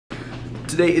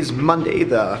Today is Monday,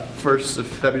 the 1st of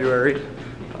February.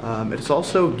 It's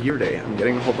also gear day. I'm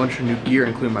getting a whole bunch of new gear,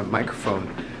 including my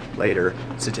microphone, later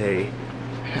today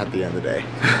at the end of the day.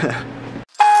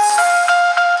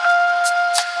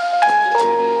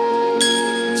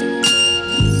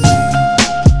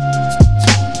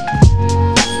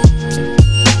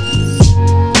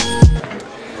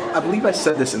 I believe I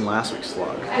said this in last week's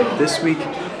vlog. This week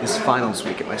is finals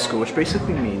week at my school, which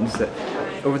basically means that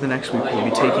over the next week we'll be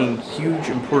taking huge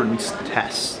importance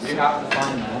tests.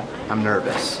 I'm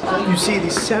nervous. You see,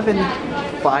 these 7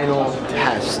 final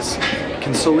tests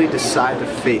can solely decide the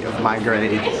fate of my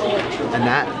grade, and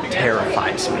that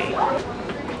terrifies me.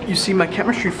 You see, my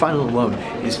chemistry final alone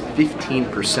is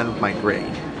 15% of my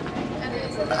grade.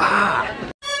 Ah!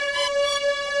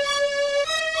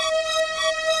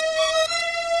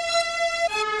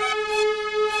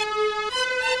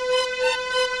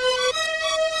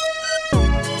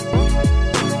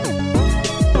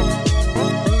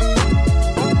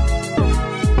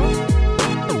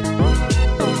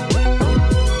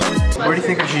 What do you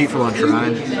think I should eat for lunch,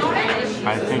 Ryan?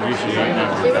 I think you should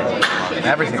eat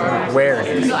everything. Where?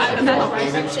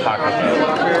 Taco.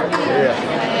 Yeah.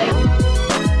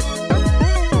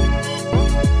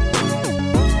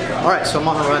 Alright, so I'm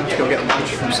on a run to go get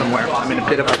lunch from somewhere. I'm in a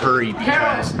bit of a hurry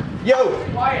because... Yo!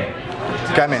 Wyatt!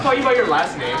 Guy man. I called you by your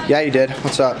last name. Yeah, you did.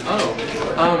 What's up? Oh.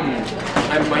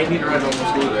 I might need to ride home from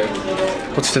school today.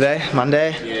 What's today?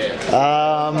 Monday?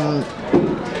 Yeah.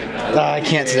 I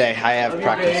can't today. I have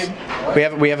practice.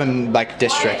 We have in like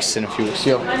districts in a few weeks.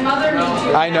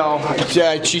 I know.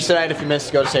 She said I had a few minutes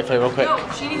to go to Safeway real quick.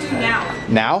 No, she needs you now.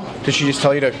 Now? Did she just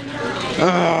tell you to?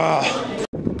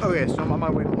 Okay, so I'm on my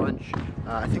way to lunch.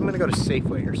 I think I'm gonna go to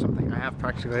Safeway or something. I have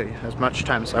practically as much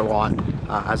time as I want,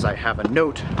 as I have a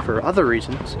note for other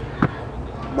reasons,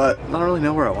 but I don't really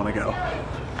know where I want to go.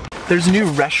 There's a new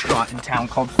restaurant in town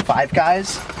called Five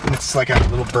Guys, and it's like a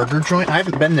little burger joint. I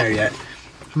haven't been there yet.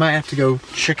 I might have to go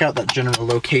check out that general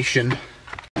location.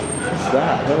 What's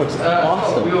that? That looks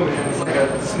awesome. It's like a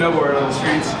snowboard on the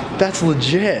streets. That's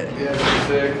legit. Yeah, it's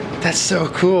sick. That's so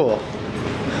cool.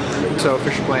 So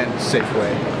official plan,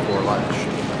 Safeway for lunch.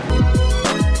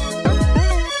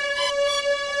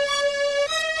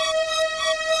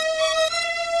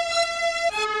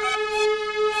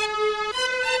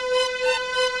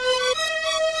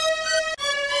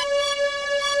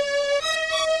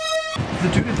 The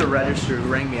dude at the register who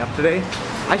rang me up today,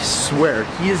 I swear,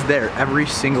 he is there every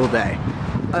single day.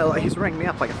 He's rang me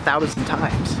up like 1,000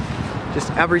 times. Just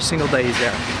every single day he's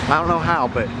there. I don't know how,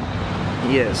 but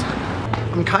he is.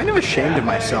 I'm kind of ashamed of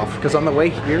myself, because on the way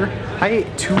here, I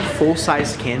ate 2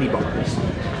 full-sized candy bars.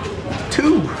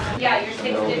 2! Yeah, your 6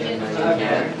 digits.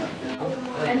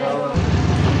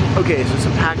 Okay, so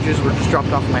some packages were just dropped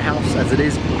off at my house, as it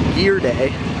is gear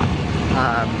day.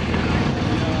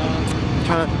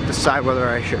 Trying to decide whether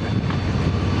I should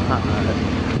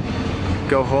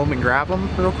go home and grab them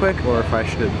real quick, or if I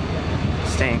should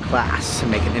stay in class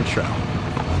and make an intro.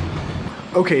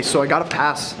 Okay, so I got a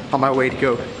pass on my way to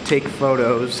go take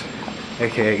photos,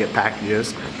 aka get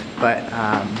packages, but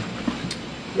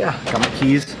yeah, got my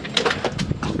keys.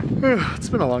 It's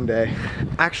been a long day.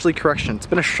 Actually, correction, it's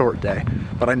been a short day,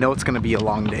 but I know it's gonna be a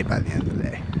long day by the end of the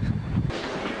day.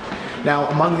 Now,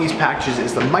 among these packages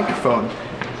is the microphone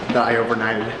that I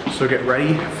overnighted, so get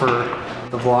ready for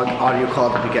the vlog audio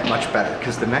quality to get much better,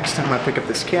 because the next time I pick up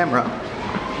this camera,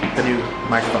 the new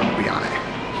microphone will be on it,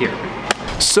 here.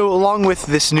 So along with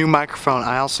this new microphone,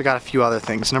 I also got a few other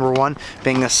things. Number one,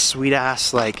 being this sweet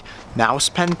ass like mouse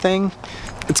pen thing.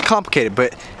 It's complicated,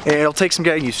 but it'll take some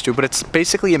getting used to, but it's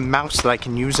basically a mouse that I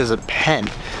can use as a pen.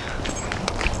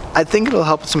 I think it'll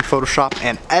help with some Photoshop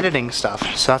and editing stuff,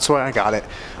 so that's why I got it.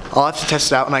 I'll have to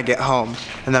test it out when I get home.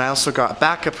 And then I also got a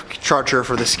backup charger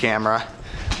for this camera,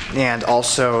 and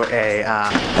also a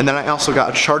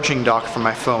charging dock for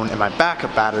my phone and my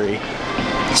backup battery,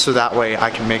 so that way I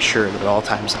can make sure that at all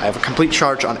times I have a complete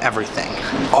charge on everything.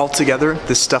 Altogether,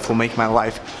 this stuff will make my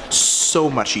life so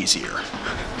much easier.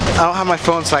 I don't have my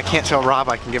phone, so I can't tell Rob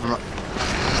I can give him a...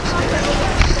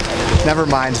 Never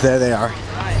mind, there they are.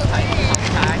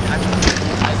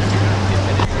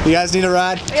 You guys need a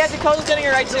ride? Yeah, Dakota's getting a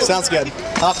ride too. Sounds good.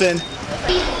 Hop in.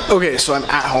 Okay, so I'm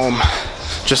at home.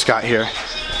 Just got here.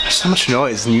 There's so much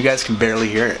noise and you guys can barely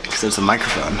hear it because there's a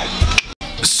microphone.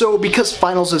 So because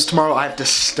finals is tomorrow, I have to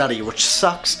study, which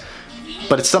sucks,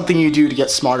 but it's something you do to get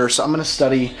smarter. So I'm gonna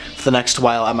study for the next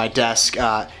while at my desk.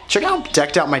 Check out how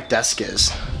decked out my desk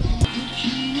is.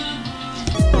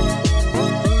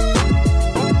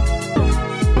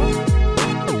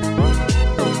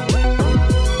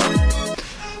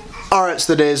 Alright,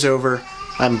 so the day is over.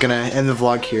 I'm gonna end the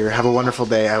vlog here. Have a wonderful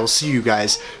day. I will see you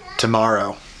guys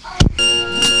tomorrow.